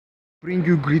Bring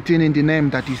you greeting in the name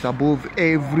that is above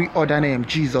every other name,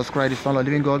 Jesus Christ, the Son of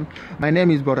the living God. My name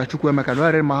is Brother Chukwuemeka.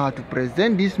 I read my heart to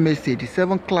present this message, the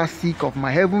 7th classic of my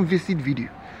heaven visit video.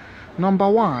 Number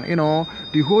 1,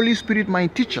 the Holy Spirit, my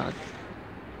teacher,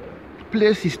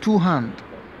 placed his 2 hands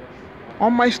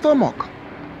on my stomach.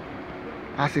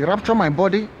 As he raptured my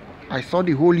body, I saw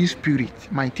the Holy Spirit,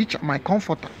 my teacher, my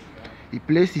comforter. He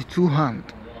placed his 2 hands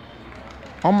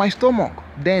on my stomach.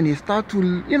 Then he started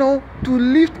to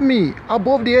lift me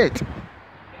above the earth.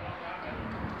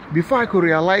 Before I could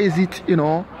realize it,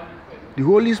 the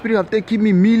Holy Spirit have taken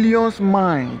me millions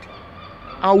miles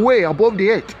away above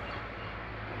the earth.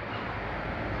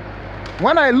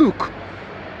 When I look,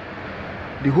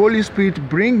 the Holy Spirit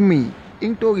bring me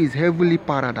into his heavenly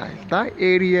paradise. That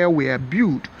area were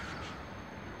built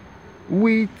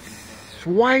with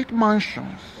white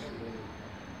mansions,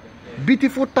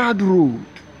 beautiful tarred road,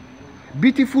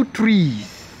 beautiful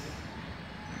trees.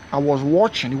 I was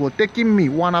watching. It was taking me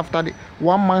one after the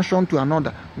one mansion to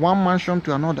another, one mansion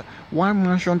to another, one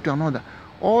mansion to another.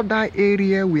 All that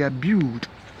area were built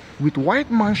with white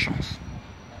mansions.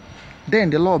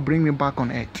 Then the Lord bring me back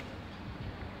on earth.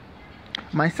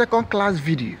 My 2nd class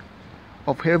video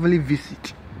of heavenly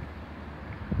visit.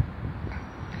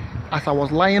 As I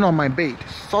was lying on my bed,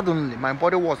 suddenly my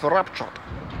body was raptured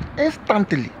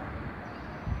instantly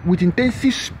with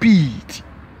intensive speed.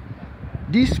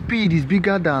 This speed is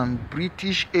bigger than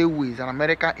British Airways and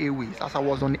American Airways. As I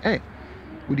was on the air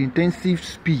with intensive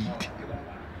speed,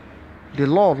 the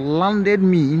Lord landed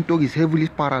me into his heavenly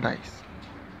paradise.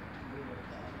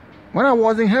 When I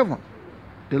was in heaven,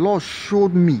 the Lord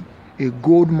showed me a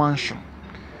gold mansion.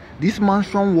 This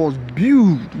mansion was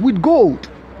built with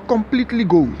gold, completely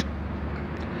gold.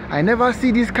 I never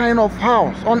see this kind of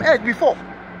house on earth before.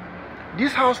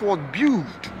 This house was built,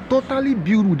 totally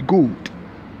built with gold.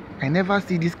 I never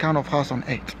see this kind of house on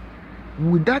earth.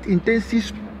 With that intensive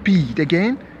speed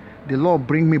again, the Lord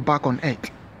bring me back on earth.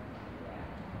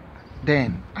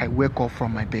 Then I wake up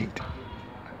from my bed.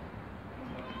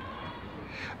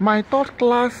 My 3rd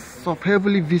class of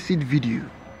heavenly visit video.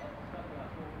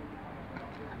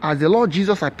 As the Lord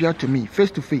Jesus appeared to me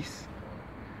face to face,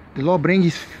 the Lord bring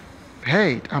his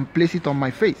head and place it on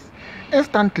my face.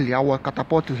 Instantly I was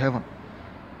catapulted to heaven.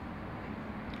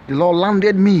 The Lord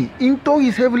landed me into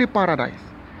his heavenly paradise.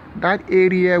 That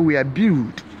area were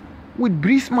built with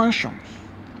breeze mansions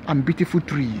and beautiful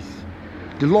trees.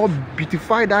 The Lord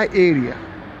beautified that area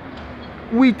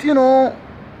with,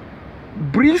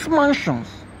 breeze mansions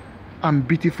and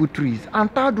beautiful trees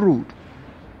and tarred road.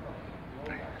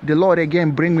 The Lord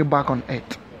again bring me back on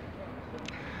earth.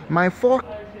 My 4th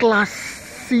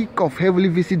classic of heavenly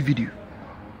visit video.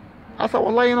 As I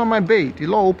was lying on my bed, the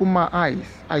Lord opened my eyes.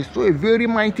 I saw a very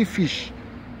mighty fish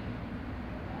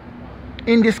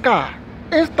in the sky.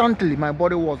 Instantly, my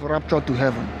body was raptured to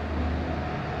heaven.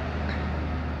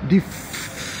 The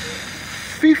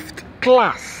 5th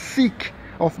classic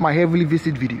of my heavenly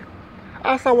visit video.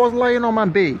 As I was lying on my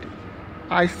bed,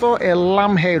 I saw a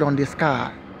lamb head on the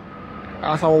sky.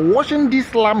 As I was watching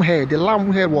this lamb head, the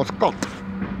lamb head was cut.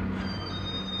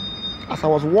 As I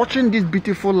was watching this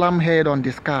beautiful lamb head on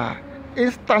the sky,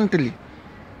 instantly,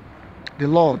 the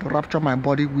Lord raptured my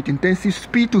body with intensive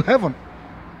speed to heaven.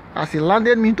 As he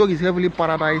landed me into his heavenly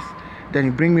paradise, then he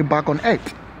bring me back on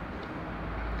earth.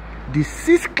 The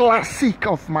 6th classic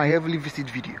of my heavenly visit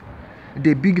video.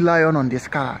 The big lion on the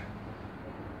sky.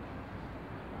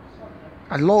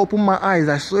 As the Lord opened my eyes,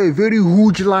 I saw a very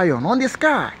huge lion on the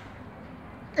sky.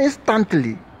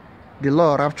 Instantly, the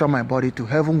Lord raptured my body to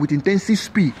heaven with intensive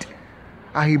speed.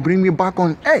 And he bring me back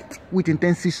on earth with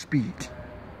intensive speed.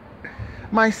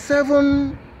 My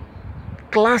 7th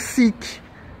classic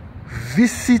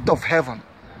visit of heaven.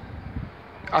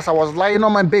 As I was lying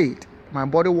on my bed, my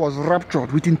body was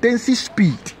raptured with intensive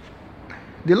speed.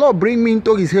 The Lord bring me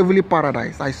into his heavenly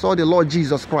paradise. I saw the Lord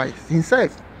Jesus Christ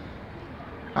himself.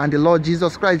 And the Lord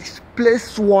Jesus Christ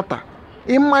placed water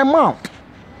in my mouth.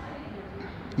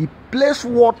 He placed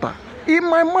water in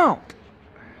my mouth.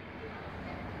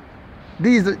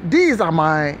 These are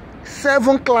my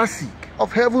 7th classic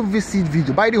of heaven visit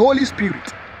video by the Holy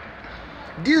Spirit.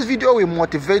 This video will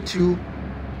motivate you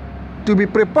to be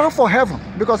prepared for heaven,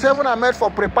 because heaven are made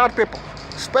for prepared people,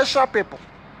 special people.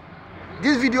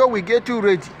 This video will get you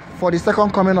ready for the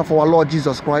 2nd coming of our Lord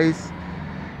Jesus Christ.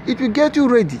 It will get you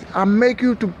ready and make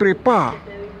you to prepare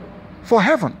for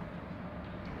heaven,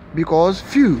 because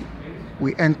few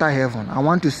will enter heaven. I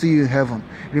want to see you in heaven.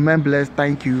 Remain blessed.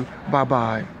 Thank you.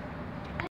 Bye-bye.